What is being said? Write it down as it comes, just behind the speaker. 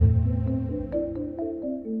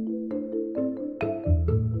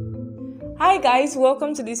Hi guys,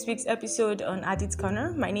 welcome to this week's episode on Adit's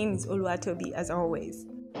Corner. My name is Oluwatobi as always.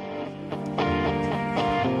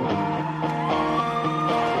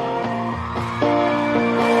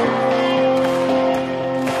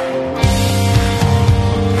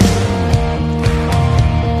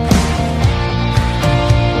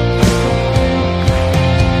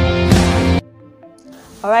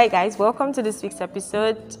 Alright guys, welcome to this week's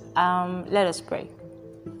episode. Let us pray.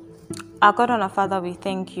 Our God and our Father, we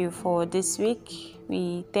thank you for this week.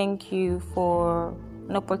 We thank you for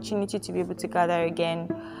an opportunity to be able to gather again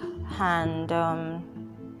and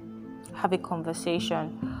have a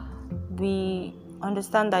conversation. We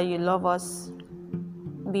understand that you love us.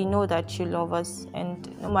 We know that you love us, and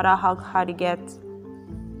no matter how hard it gets,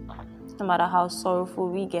 no matter how sorrowful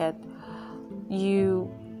we get, you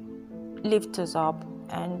lift us up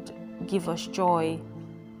and give us joy.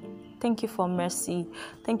 Thank you for mercy.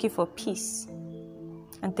 Thank you for peace.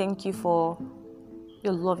 And thank you for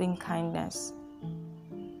your loving kindness.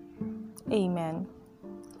 Amen.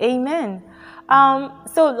 Amen.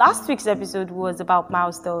 So last week's episode was about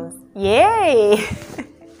milestones. Yay!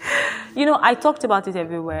 I talked about it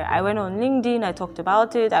everywhere. I went on LinkedIn, I talked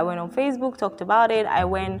about it. I went on Facebook, talked about it. I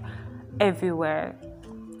went everywhere.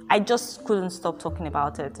 I just couldn't stop talking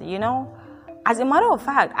about it, As a matter of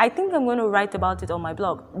fact, I think I'm going to write about it on my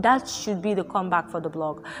blog. That should be the comeback for the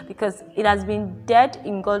blog because it has been dead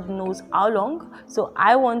in God knows how long. So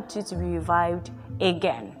I want you to be revived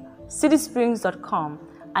again. citysprings.com.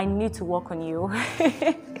 I need to work on you.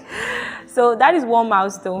 So that is one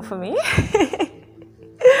milestone for me.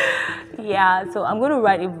 So I'm going to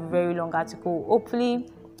write a very long article.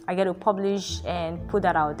 Hopefully, I get to publish and put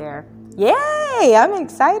that out there. Yay! I'm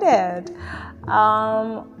excited.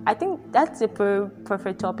 I think that's a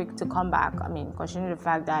perfect topic to come back. Considering the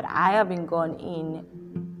fact that I have been gone in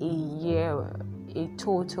a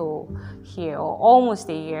total year or almost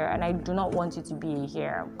a year, and I do not want it to be a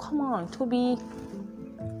year. Come on, Toby,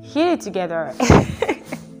 hit it together.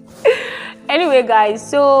 Anyway, guys,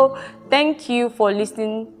 so thank you for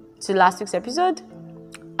listening to last week's episode.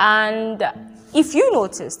 And if you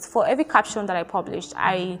noticed, for every caption that I published,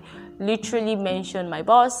 I literally mentioned my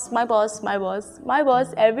boss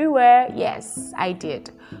everywhere. Yes, I did.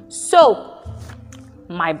 So,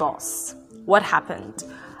 my boss, what happened?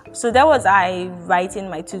 So there was I writing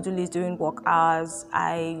my to-do list during work hours.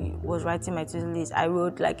 I was writing my to-do list. I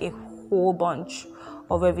wrote like a whole bunch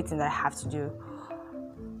of everything that I have to do.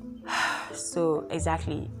 So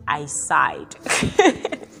exactly, I sighed.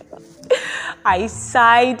 I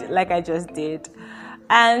sighed like I just did.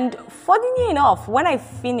 And funnily enough, when I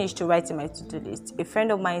finished writing my to-do list, a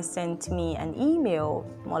friend of mine sent me an email,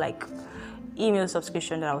 more like email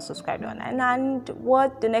subscription that I was subscribed on. And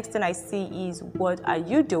what the next thing I see is, "What are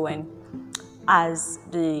you doing?" as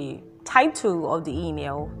the title of the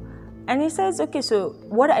email. And he says, "Okay, so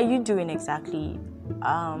what are you doing exactly?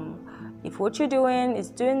 If what you're doing is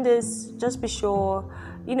doing this, just be sure."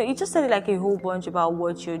 You just said like a whole bunch about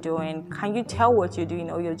what you're doing. Can you tell what you're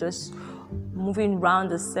doing, or you're just moving around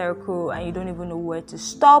the circle and you don't even know where to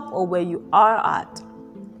stop or where you are at?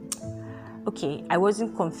 Okay, I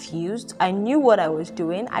wasn't confused. I knew what I was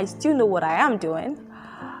doing. I still know what I am doing.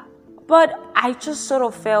 But I just sort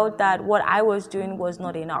of felt that what I was doing was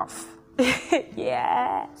not enough.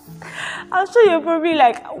 Yeah. I'm sure you're probably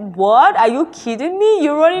like, "What? Are you kidding me?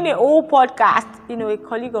 You're running a whole podcast." A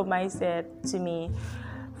colleague of mine said to me,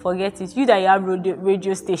 "Forget it. You that you have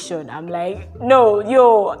radio station." I'm like, "No,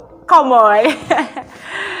 come on."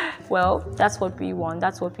 Well, that's what we want.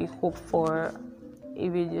 That's what we hope for, a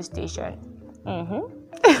radio station.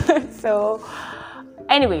 So,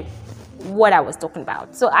 anyway, what I was talking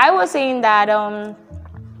about. So I was saying that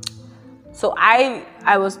so I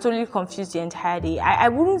was totally confused the entire day. I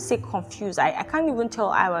wouldn't say confused. I can't even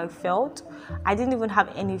tell how I felt. I didn't even have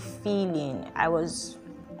any feeling. I was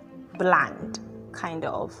bland, kind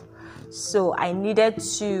of. So I needed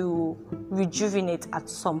to rejuvenate at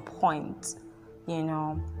some point,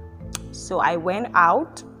 So I went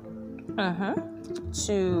out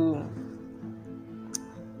to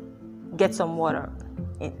get some water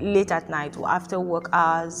late at night after work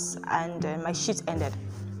hours, and my shift ended.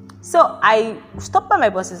 So I stopped by my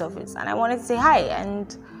boss's office and I wanted to say hi,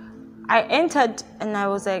 and I entered and I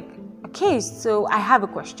was like, "Okay, so I have a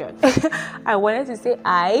question." I wanted to say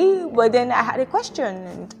hi, but then I had a question,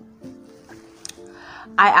 and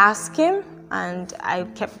I asked him, and I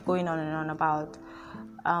kept going on and on about.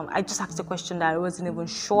 I just asked a question that I wasn't even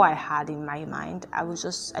sure I had in my mind. I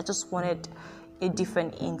just wanted a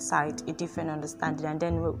different insight, a different understanding, and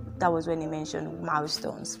then that was when he mentioned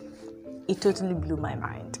milestones. It totally blew my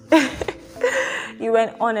mind. He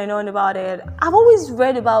went on and on about it. I've always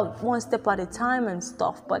read about one step at a time and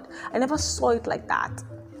stuff, but I never saw it like that,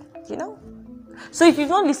 you know? So if you've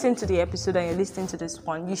not listened to the episode and you're listening to this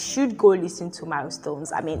one, you should go listen to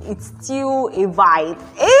Milestones. I mean, it's still a vibe.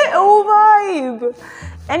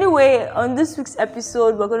 Anyway, on this week's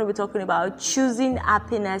episode, we're going to be talking about choosing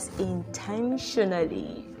happiness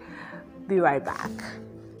intentionally. Be right back.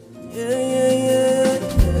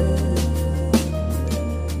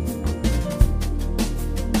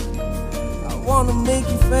 I wanna make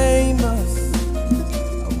you famous.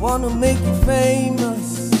 I wanna make you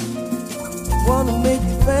famous. I wanna make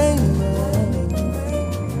you famous.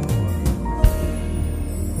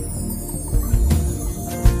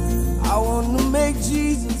 I wanna make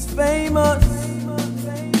Jesus famous.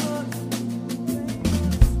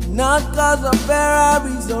 Not cause of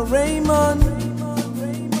Ferraris or Raymond.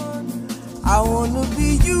 I wanna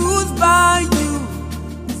be used by you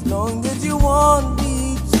as long as you want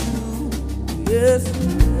me to. Yes.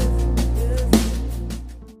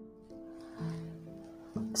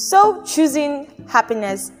 So, choosing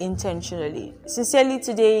happiness intentionally. Sincerely,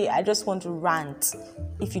 today I just want to rant,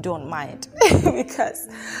 if you don't mind, because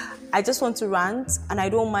I just want to rant, and I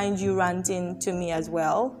don't mind you ranting to me as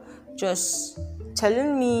well. Just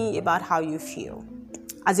telling me about how you feel.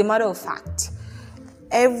 As a matter of fact,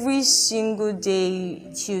 every single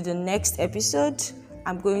day till the next episode,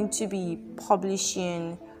 I'm going to be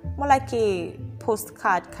publishing more like a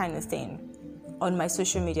postcard kind of thing on my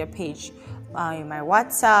social media page, my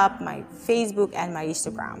WhatsApp, my Facebook, and my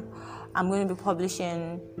Instagram. I'm going to be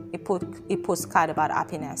publishing a postcard about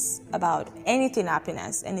happiness, about anything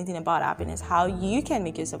about happiness, how you can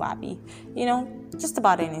make yourself happy, you know, just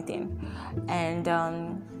about anything. And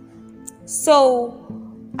so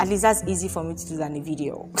at least that's easy for me to do than a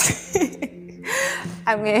video.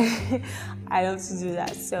 I mean, I love to do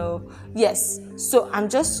that. So yes, so I'm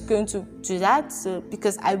just going to do that,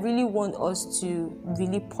 because I really want us to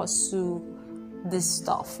really pursue this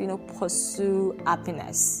stuff, you know, pursue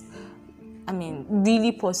happiness. I mean,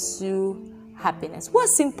 really pursue happiness.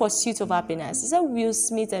 What's In Pursuit of Happiness? It's a Will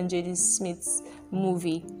Smith and Jaden Smith's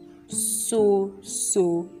movie. So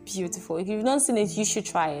beautiful. If you've not seen it, you should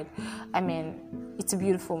try it. I mean, it's a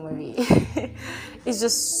beautiful movie. It's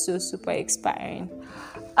just so super inspiring.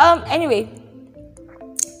 Anyway,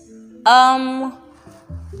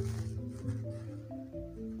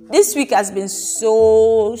 this week has been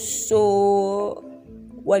so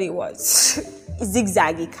what it was.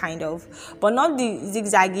 Zigzaggy kind of, but not the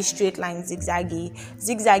zigzaggy straight line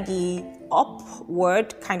zigzaggy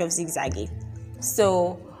upward kind of zigzaggy.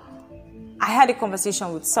 So I had a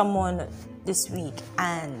conversation with someone this week,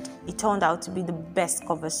 and it turned out to be the best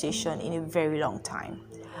conversation in a very long time.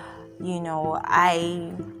 You know,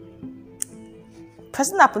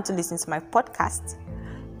 person happened to listen to my podcast,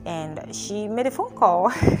 and she made a phone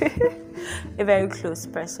call. A very close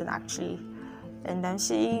person, actually. And then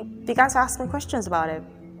she began to ask me questions about it.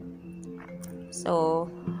 So,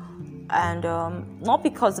 and not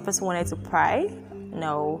because the person wanted to pry,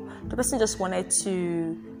 no, the person just wanted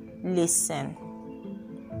to listen.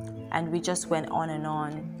 And we just went on and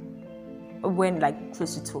on. It went like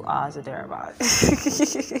close to 2 hours or thereabouts.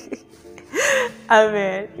 I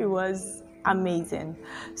mean, it was amazing.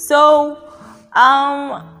 So,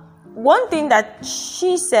 one thing that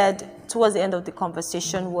she said towards the end of the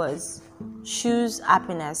conversation was, choose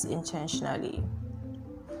happiness intentionally.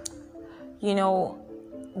 You know,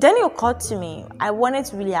 then it occurred to me, I wanted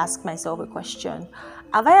to really ask myself a question.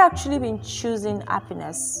 Have I actually been choosing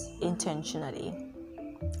happiness intentionally?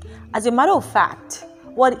 As a matter of fact,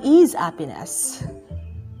 what is happiness?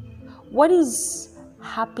 What is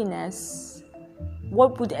happiness?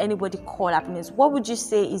 What would anybody call happiness? What would you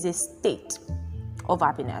say is a state of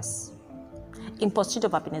happiness? In Pursuit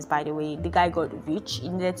of Happiness, by the way, the guy got rich. He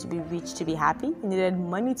needed to be rich to be happy. He needed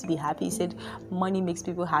money to be happy. He said money makes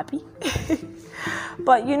people happy.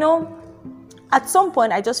 But you know, at some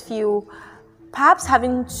point, I just feel perhaps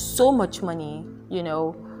having so much money, you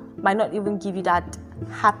know, might not even give you that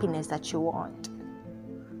happiness that you want.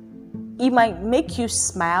 It might make you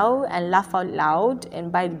smile and laugh out loud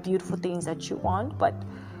and buy the beautiful things that you want, but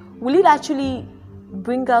will it actually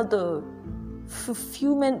bring out the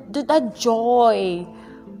fulfillment, that joy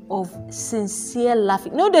of sincere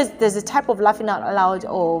laughing? No, there's a type of laughing out loud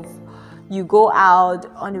of you go out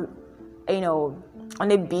on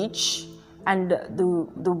a beach and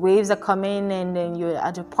the waves are coming, and then you're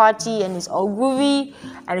at a party and it's all groovy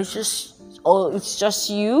and it's just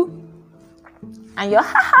you and you're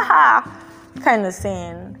ha ha ha kind of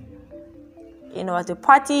thing. You know, at the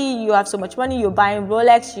party, you have so much money, you're buying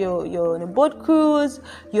Rolex, you're on a boat cruise,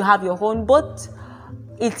 you have your own boat,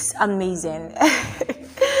 It's amazing.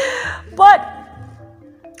 But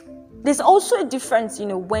there's also a difference,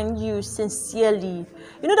 when you sincerely,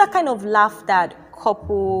 that kind of laugh that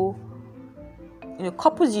couples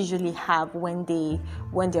usually have when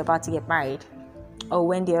they're about to get married, or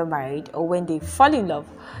when they're married, or when they fall in love.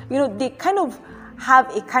 They kind of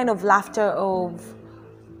have a kind of laughter of,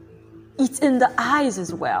 it's in the eyes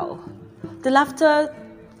as well. The laughter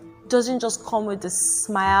doesn't just come with the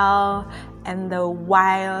smile and the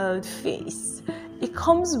wild face. It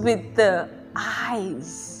comes with the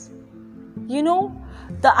eyes.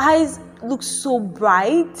 The eyes look so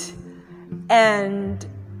bright and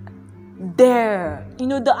there.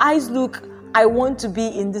 The eyes look, I want to be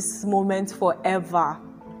in this moment forever.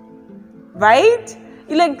 Right?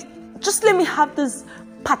 You're like, just let me have this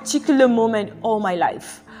particular moment all my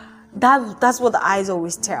life. That's what the eyes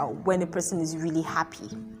always tell when a person is really happy.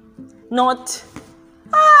 Not,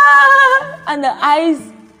 and the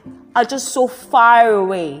eyes are just so far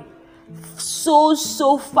away.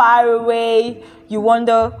 So far away. You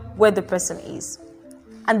wonder where the person is.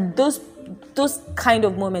 And those kind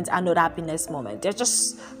of moments are not happiness moments. They're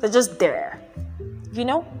just there.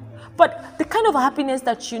 But the kind of happiness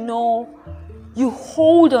that you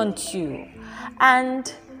hold on to,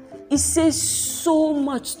 and it says so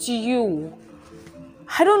much to you.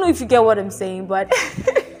 I don't know if you get what I'm saying, but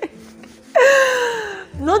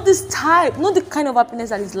not the kind of happiness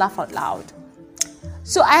that is laugh out loud.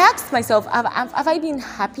 So I asked myself, have I been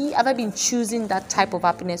happy? Have I been choosing that type of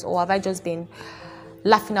happiness, or have I just been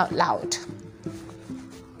laughing out loud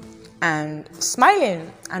and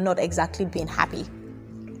smiling and not exactly being happy?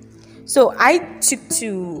 So I took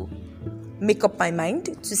to make up my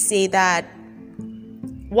mind to say that,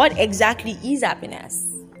 what exactly is happiness?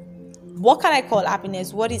 What can I call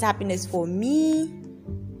happiness? What is happiness for me?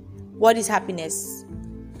 What is happiness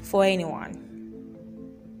for anyone?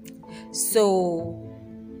 So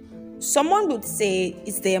someone would say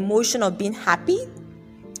it's the emotion of being happy,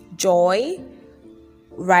 joy,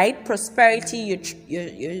 right? Prosperity,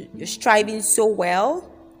 you're striving so well,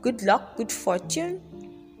 good luck, good fortune.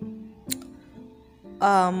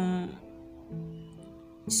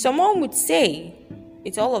 Someone would say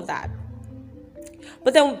it's all of that.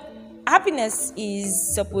 But then happiness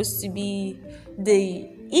is supposed to be, the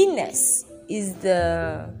inness is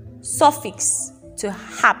the suffix to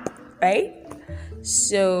hap, right?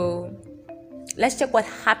 So let's check what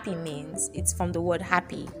happy means. It's from the word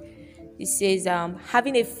happy. It says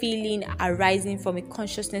having a feeling arising from a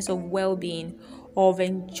consciousness of well-being or of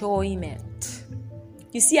enjoyment.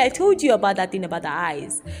 You see, I told you about that thing about the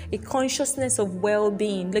eyes. A consciousness of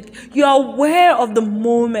well-being. Like, you're aware of the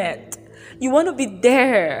moment. You want to be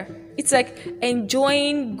there. It's like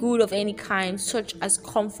enjoying good of any kind, such as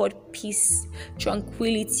comfort, peace,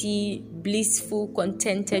 tranquility, blissful,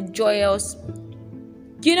 contented, joyous.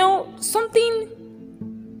 Something,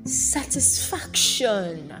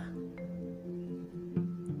 satisfaction.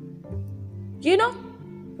 You know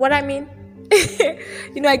what I mean?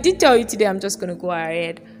 I did tell you today, I'm just going to go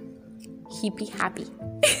ahead. Hippie happy.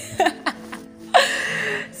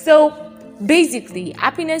 So basically,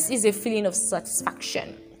 happiness is a feeling of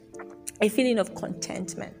satisfaction, a feeling of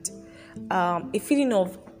contentment, a feeling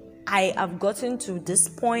of, I have gotten to this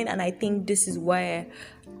point and I think this is where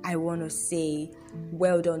I want to say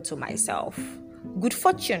well done to myself. Good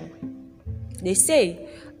fortune. They say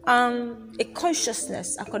a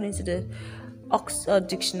consciousness, according to the Oxford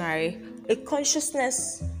Dictionary, a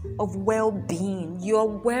consciousness of well-being. You're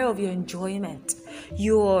aware of your enjoyment.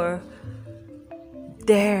 You're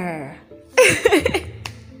there.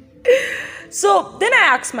 So then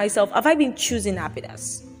I asked myself, have I been choosing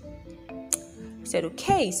happiness? I said,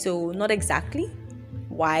 okay, so not exactly.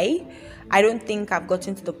 Why? I don't think I've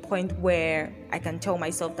gotten to the point where I can tell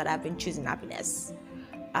myself that I've been choosing happiness.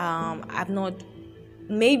 I've not.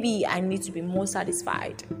 Maybe I need to be more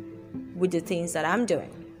satisfied with the things that I'm doing.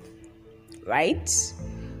 Right?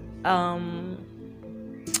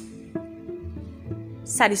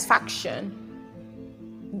 Satisfaction.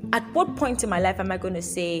 At what point in my life am I going to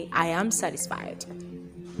say I am satisfied?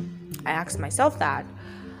 I asked myself that,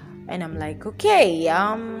 and I'm like, okay,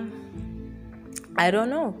 I don't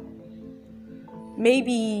know.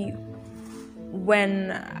 Maybe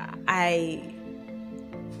when I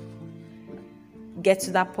get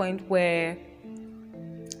to that point where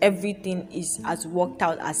everything is as worked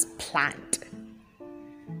out as planned.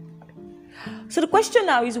 So the question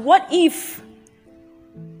now is, what if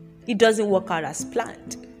it doesn't work out as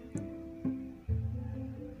planned?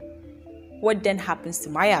 What then happens to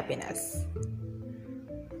my happiness?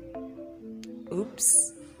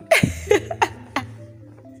 Oops.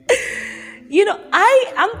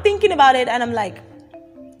 I'm thinking about it and I'm like,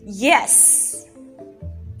 yes,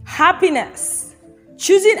 happiness.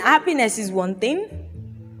 Choosing happiness is one thing.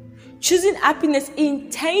 Choosing happiness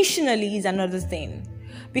intentionally is another thing.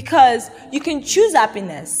 Because you can choose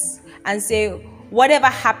happiness and say, whatever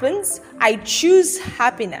happens, I choose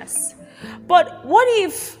happiness. But what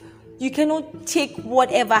if you cannot take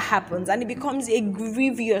whatever happens and it becomes a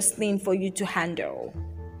grievous thing for you to handle?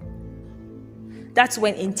 That's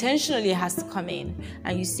when intentionally it has to come in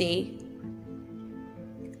and you say,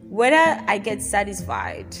 whether I get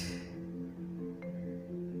satisfied,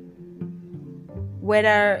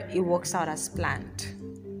 whether it works out as planned,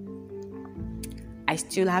 I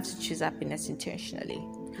still have to choose happiness intentionally.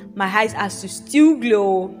 My eyes has to still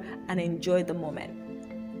glow and enjoy the moment.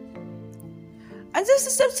 And so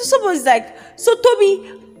somebody's like, so Toby,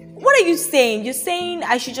 what are you saying? You're saying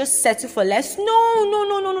I should just settle for less?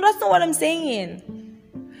 No, that's not what I'm saying.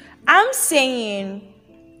 I'm saying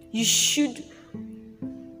you should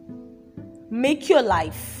make your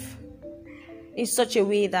life in such a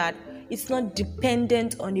way that it's not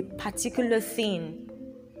dependent on a particular thing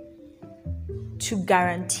to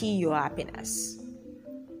guarantee your happiness.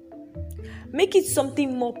 Make it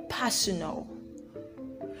something more personal,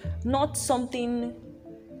 not something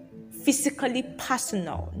physically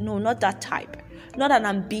personal. No, not that type. Not an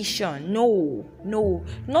ambition. No.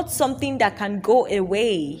 Not something that can go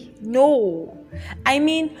away. No. I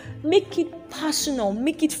mean, make it personal.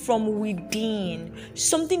 Make it from within.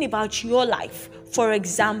 Something about your life. For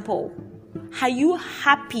example, are you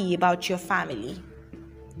happy about your family?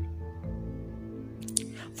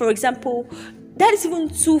 For example, that is even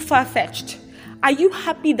too far-fetched. Are you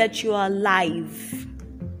happy that you are alive?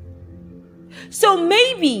 So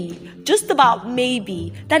maybe, just about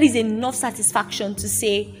maybe, that is enough satisfaction to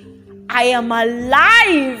say, I am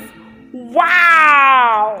alive.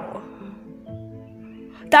 Wow.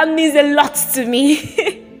 That means a lot to me.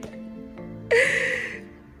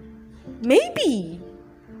 Maybe.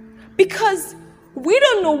 Because we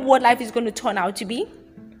don't know what life is going to turn out to be.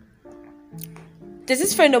 There's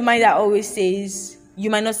this friend of mine that always says, you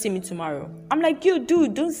might not see me tomorrow. I'm like, yo,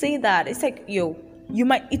 dude, don't say that. It's like, yo, you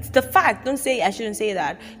might, it's the fact. Don't say I shouldn't say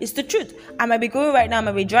that. It's the truth. I might be going right now, I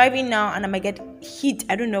might be driving now, and I might get hit.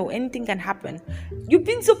 I don't know. Anything can happen. You've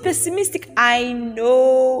been so pessimistic. I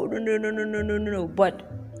know. No. But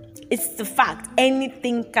it's the fact.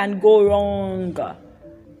 Anything can go wrong.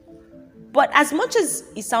 But as much as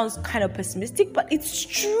it sounds kind of pessimistic, but it's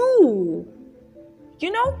true.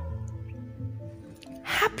 You know?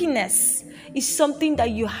 Happiness is something that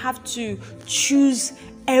you have to choose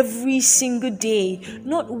every single day,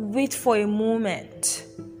 not wait for a moment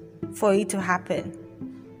for it to happen.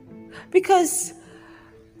 Because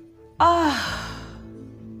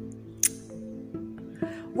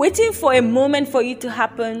waiting for a moment for it to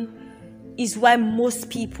happen is why most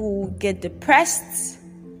people get depressed,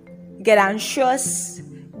 get anxious,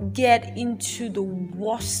 get into the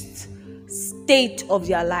worst state of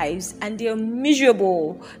their lives, and they're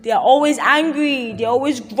miserable. They're always angry, they're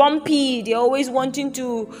always grumpy, they're always wanting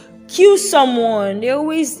to kill someone, they're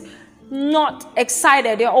always not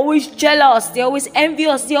excited, they're always jealous, they're always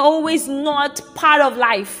envious, they're always not part of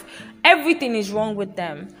life. Everything is wrong with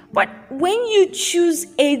them. But when you choose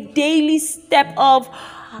a daily step of,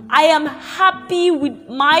 I am happy with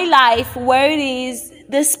my life where it is,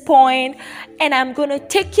 this point, and I'm gonna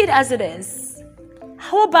take it as it is.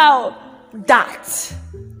 How about that?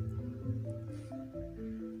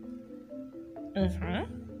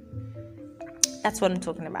 That's what I'm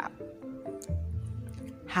talking about.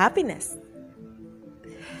 Happiness.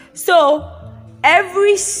 So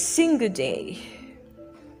every single day,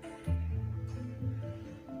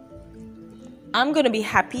 I'm gonna be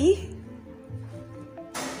happy.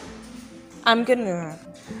 I'm gonna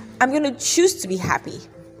choose to be happy.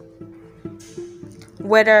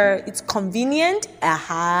 Whether it's convenient,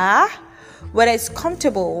 whether it's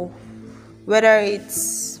comfortable, whether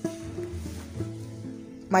it's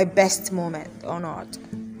my best moment or not.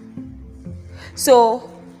 So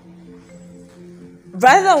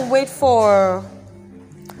rather than wait for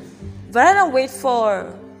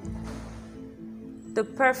the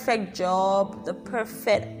perfect job, the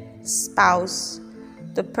perfect spouse,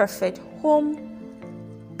 the perfect home.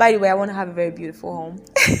 By the way, I want to have a very beautiful home.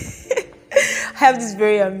 I have this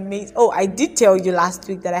very amazing... Oh, I did tell you last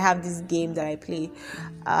week that I have this game that I play.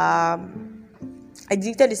 I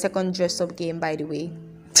deleted the second dress-up game, by the way.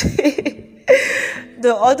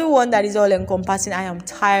 The other one that is all encompassing, I am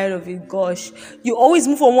tired of it. Gosh, you always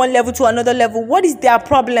move from one level to another level. What is their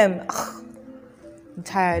problem? Ugh, I'm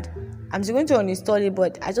tired. I'm just going to uninstall it,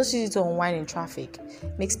 but I just use it to unwind in traffic.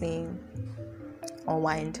 Makes me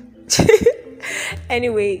unwind.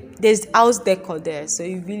 Anyway, there's house decor there, so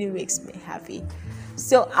it really makes me happy.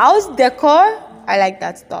 So house decor, I like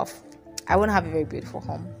that stuff. I want to have a very beautiful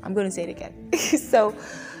home. I'm going to say it again. So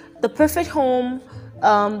the perfect home,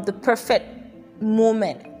 the perfect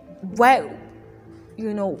moment. Why,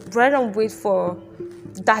 rather than wait for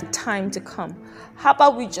that time to come, how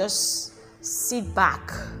about we just sit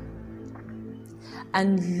back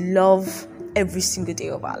and love every single day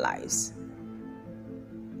of our lives?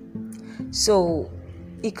 So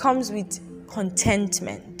it comes with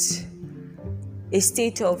contentment, a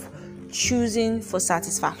state of choosing for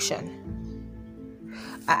satisfaction.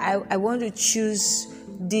 I want to choose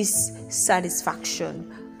this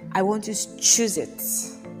satisfaction. I want to choose it.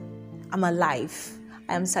 I'm alive.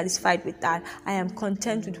 I am satisfied with that. I am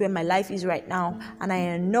content with where my life is right now. And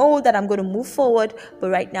I know that I'm going to move forward. But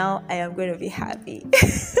right now, I am going to be happy.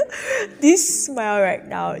 This smile right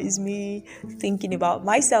now is me thinking about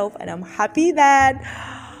myself. And I'm happy that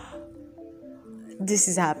this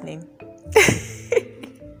is happening.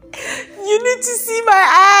 You need to see my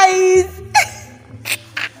eyes.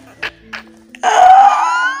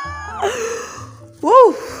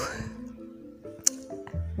 Woo!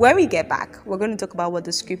 When we get back, we're going to talk about what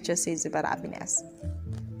the scripture says about happiness.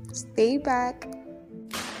 Stay back.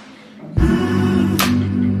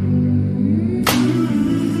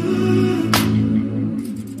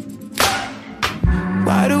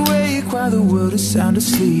 Wide awake while the world is sound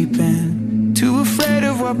asleep, and too afraid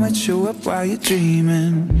of what might show up while you're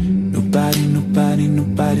dreaming.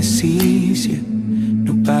 Nobody sees you.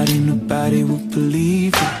 Nobody will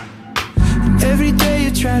believe you. And every day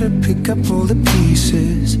you try to pick up all the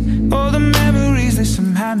pieces, all the memories, they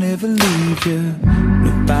somehow never leave you.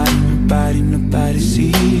 Nobody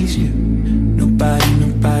sees you.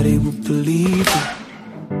 Nobody will believe you.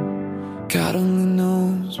 God only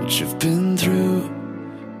knows what you've been through.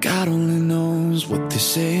 God only knows what they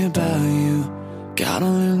say about you. God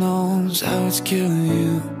only knows how it's killing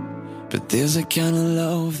you. But there's a kind of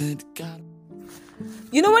love that God...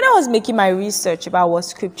 When I was making my research about what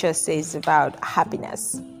scripture says about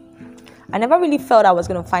happiness, I never really felt I was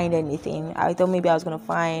going to find anything. I thought maybe I was going to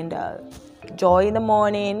find joy in the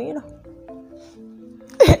morning,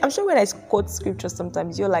 I'm sure when I quote scripture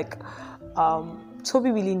sometimes, you're like,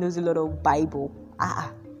 Toby really knows a lot of Bible.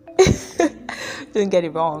 Don't get it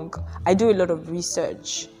wrong. I do a lot of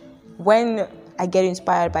research. When I get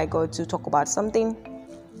inspired by God to talk about something,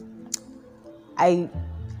 I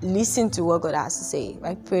listen to what God has to say.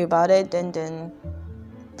 I pray about it and then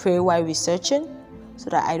pray while researching so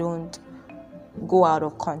that I don't go out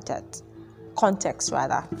of context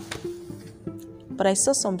rather. But I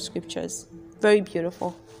saw some scriptures, very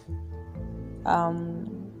beautiful.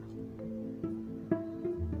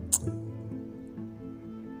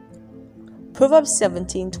 Proverbs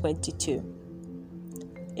 17:22.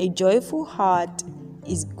 A joyful heart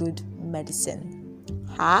is good medicine.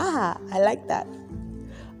 I like that.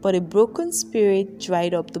 But a broken spirit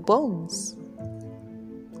dried up the bones.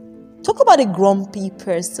 Talk about a grumpy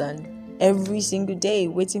person every single day,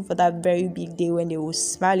 waiting for that very big day when they will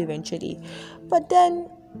smile eventually. But then,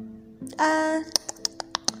 the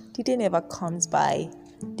day never comes by.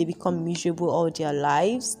 They become miserable all their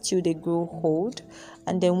lives till they grow old.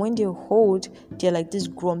 And then when they're old, they're like this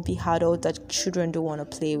grumpy adult that children don't want to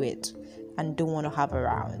play with and don't want to have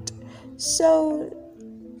around. So,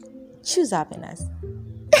 choose happiness.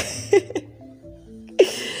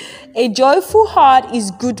 A joyful heart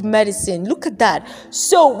is good medicine. Look at that.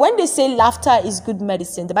 So when they say laughter is good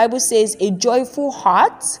medicine, the Bible says a joyful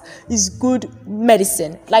heart is good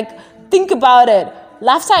medicine. Like, think about it.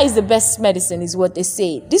 Laughter is the best medicine is what they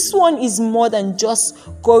say. This one is more than just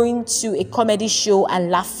going to a comedy show and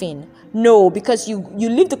laughing. No, because you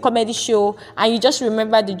leave the comedy show and you just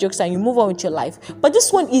remember the jokes and you move on with your life. But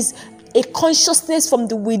this one is a consciousness from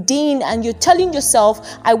the within, and you're telling yourself,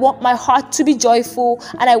 I want my heart to be joyful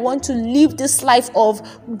and I want to live this life of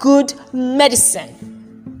good medicine.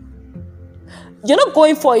 You're not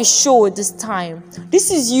going for a show this time.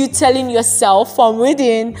 This is you telling yourself from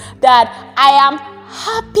within that I am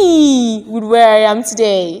happy with where I am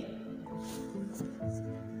today.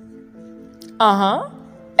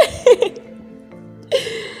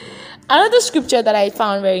 Another scripture that I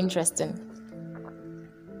found very interesting.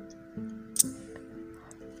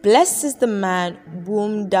 Blessed is the man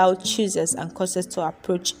whom thou choosest and causest to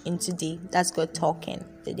approach into thee. That's God talking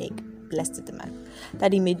today. Blessed is the man,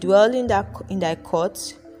 that he may dwell in thy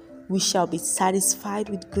courts. We shall be satisfied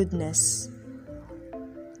with goodness.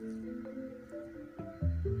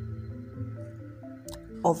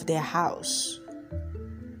 Of their house.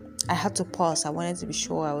 I had to pause. I wanted to be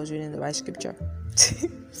sure I was reading the right scripture.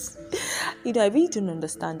 I really don't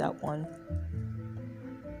understand that one.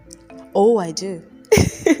 Oh, I do.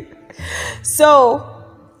 So,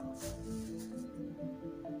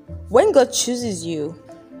 when God chooses you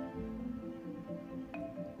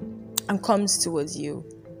and comes towards you,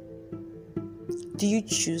 do you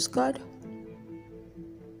choose God?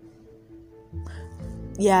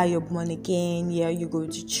 Yeah, you're born again. Yeah, you go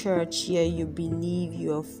to church. Yeah, you believe,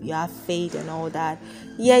 you have faith and all that.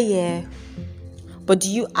 Yeah. But do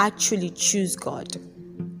you actually choose God?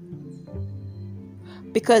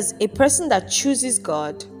 Because a person that chooses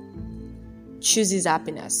God chooses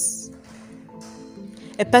happiness.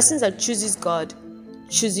 A person that chooses God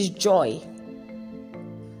chooses joy.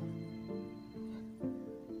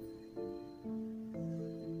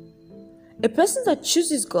 A person that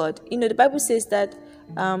chooses God, the Bible says that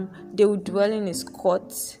they will dwell in his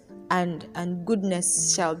courts, and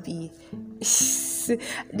goodness shall be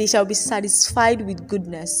they shall be satisfied with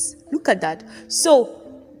goodness. Look at that. So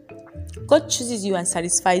God chooses you and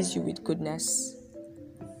satisfies you with goodness.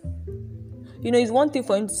 It's one thing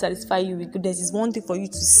for him to satisfy you with goodness. It's one thing for you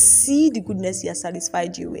to see the goodness he has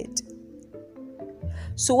satisfied you with.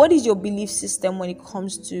 So what is your belief system when it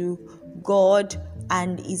comes to God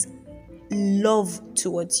and his love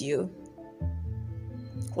towards you?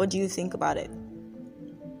 What do you think about it?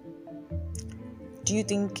 Do you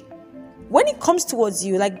think when it comes towards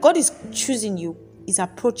you, like God is choosing you, is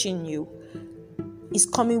approaching you, is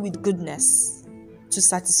coming with goodness to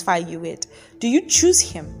satisfy you with, do you choose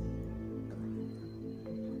him?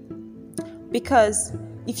 Because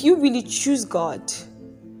if you really choose God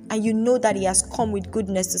and you know that he has come with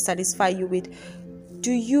goodness to satisfy you with,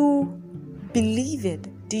 do you believe it?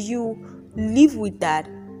 Do you live with that?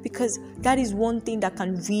 Because that is one thing that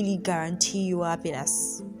can really guarantee you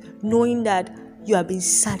happiness. Knowing that you have been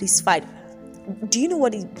satisfied. Do you know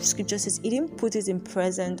what the scripture says? It didn't put it in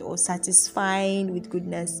present or satisfying with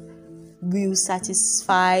goodness. Will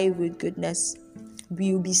satisfy with goodness.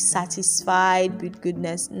 Will be satisfied with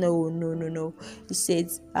goodness. No. It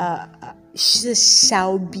says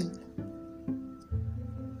shall be.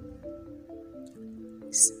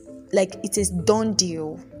 Like it is done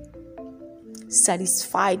deal.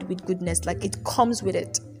 Satisfied with goodness, like it comes with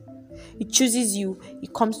it. It chooses you,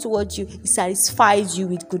 it comes towards you, it satisfies you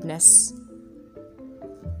with goodness.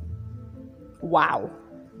 Wow.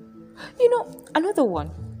 Another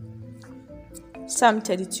one. Psalm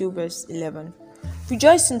 32 verse 11.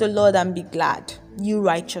 Rejoice in the Lord and be glad, you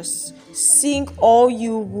righteous. Sing, all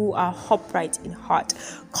you who are upright in heart.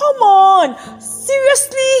 Come on!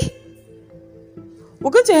 Seriously?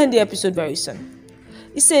 We're going to end the episode very soon.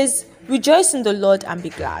 It says, rejoice in the Lord and be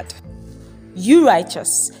glad, you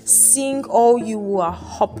righteous. Sing, all you who are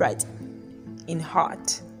upright in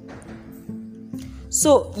heart.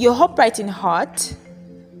 So you're upright in heart,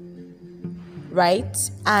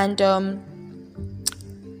 right? And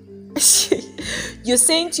you're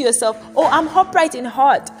saying to yourself, oh, I'm upright in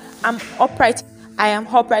heart. I am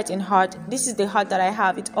upright in heart. This is the heart that I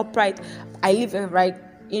have. It's upright. I live a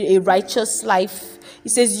righteous life. It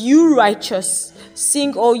says, you righteous.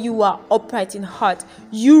 Sing, all you are upright in heart.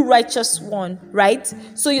 You righteous one, right?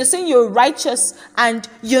 So you're saying you're righteous and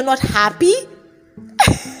you're not happy?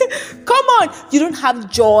 Come on, you don't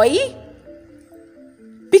have joy?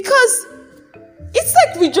 Because it's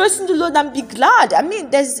like rejoice in the Lord and be glad. I mean,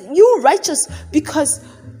 there's you righteous, because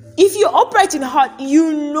if you're upright in heart,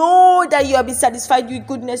 you know that you have been satisfied with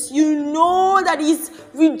goodness. You know that it's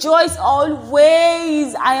rejoice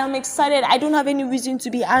always. I am excited. I don't have any reason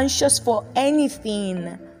to be anxious for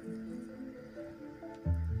anything.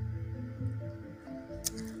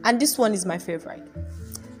 And this one is my favorite.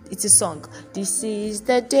 It's a song. This is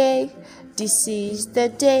the day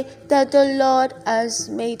that the Lord has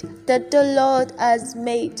made,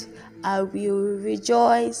 I will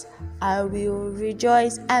rejoice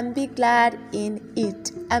and be glad in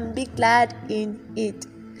it,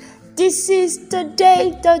 This is the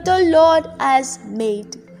day that the Lord has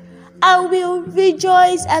made. I will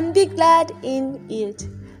rejoice and be glad in it.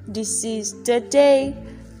 This is the day,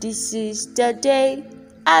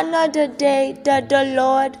 another day that the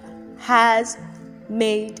Lord has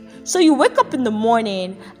made. So you wake up in the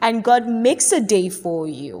morning and God makes a day for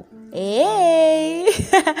you. Hey,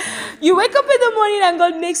 you wake up in the morning and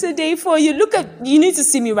God makes a day for you. You need to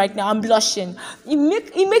see me right now. I'm blushing. He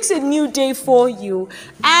makes a new day for you.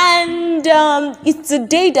 And it's the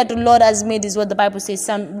day that the Lord has made, is what the Bible says.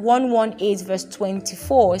 Psalm 118 verse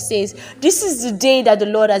 24 says, this is the day that the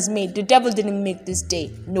Lord has made. The devil didn't make this day.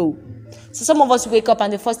 No. So some of us wake up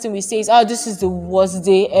and the first thing we say is, oh, this is the worst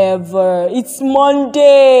day ever. It's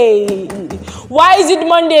Monday. Why is it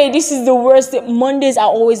Monday? This is the worst day. Mondays are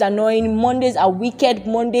always annoying. Mondays are wicked.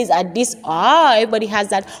 Mondays are this. Everybody has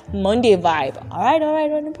that Monday vibe. All right,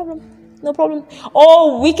 no problem. No problem.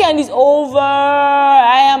 Oh, weekend is over.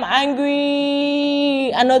 I am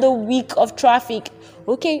angry. Another week of traffic.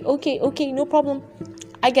 Okay, no problem.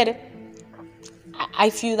 I get it.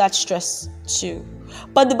 I feel that stress too.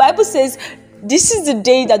 But the Bible says, this is the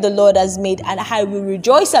day that the Lord has made, and I will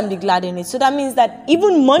rejoice and be glad in it. So that means that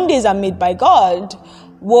even Mondays are made by God.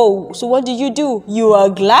 Whoa. So what do? You are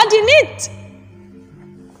glad in it.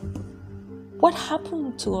 What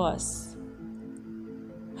happened to us?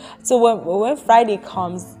 So when Friday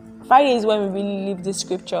comes, Friday is when we really live the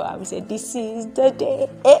scripture and we say, this is the day.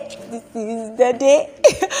 This is the day.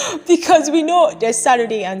 Because we know there's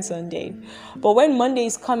Saturday and Sunday. But when Monday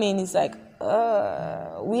is coming, it's like,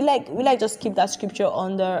 we like just keep that scripture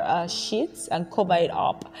under sheets and cover it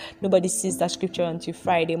up. Nobody sees that scripture until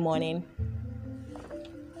Friday morning.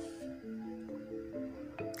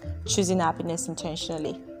 Choosing happiness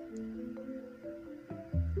intentionally.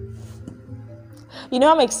 You know,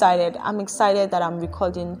 I'm excited. That I'm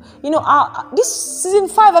recording. You know, this season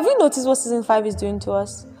 5. Have you noticed what season 5 is doing to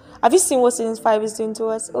us? Have you seen what season 5 is doing to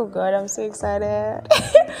us? Oh God, I'm so excited.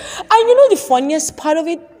 And you know the funniest part of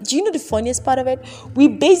it? Do you know the funniest part of it? We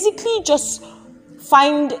basically just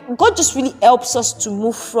find, God just really helps us to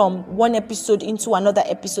move from one episode into another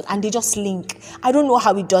episode, and they just link. I don't know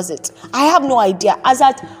how he does it. I have no idea. As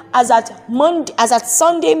at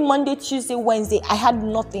Sunday, Monday, Tuesday, Wednesday, I had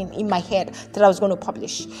nothing in my head that I was going to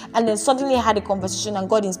publish. And then suddenly I had a conversation and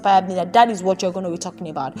God inspired me that is what you're going to be talking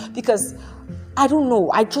about. Because I don't know.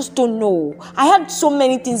 I just don't know. I had so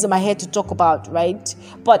many things in my head to talk about, right?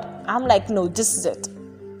 But I'm like, no, this is it.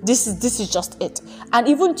 This is just it. And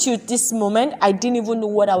even to this moment, I didn't even know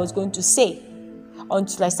what I was going to say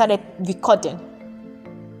until I started recording.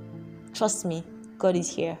 Trust me, God is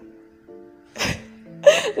here.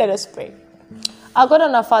 Let us pray. Our God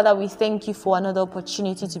and our Father, we thank you for another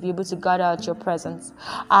opportunity to be able to gather at your presence.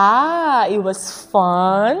 It was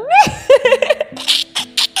fun.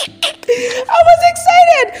 I was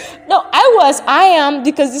excited. No, I am,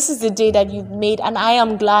 because this is the day that you've made, and I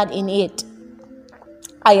am glad in it.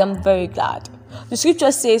 I am very glad. The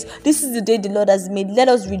scripture says, this is the day the Lord has made. Let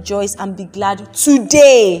us rejoice and be glad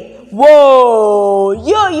today. Whoa.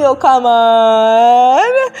 Yo, come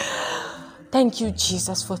on. Thank you,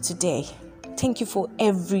 Jesus, for today. Thank you for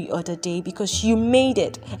every other day, because you made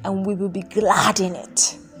it and we will be glad in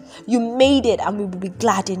it. You made it and we will be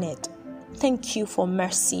glad in it. Thank you for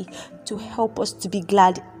mercy to help us to be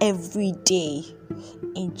glad every day.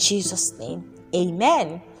 In Jesus' name,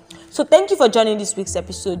 amen. So thank you for joining this week's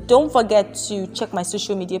episode. Don't forget to check my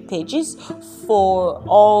social media pages for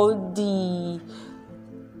all the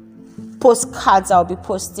postcards I'll be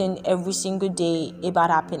posting every single day about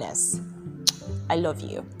happiness. I love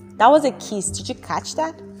you. That was a kiss. Did you catch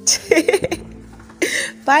that?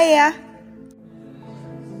 Bye, yeah.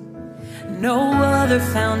 No other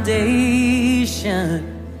foundation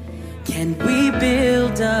can we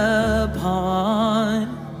build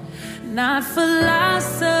upon. Not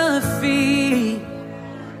philosophy,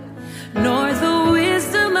 nor the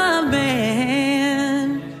wisdom of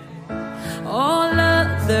man. All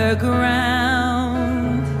other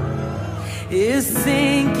ground is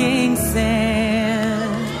sinking sand.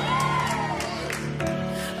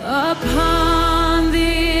 Upon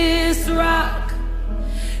this rock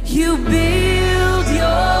you build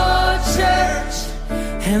your church,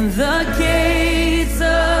 and the gates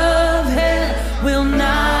of hell will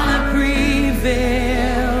not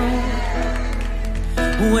prevail.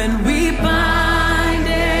 When we bind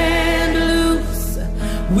and loose,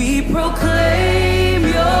 we proclaim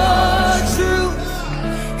your truth,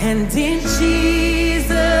 and in Jesus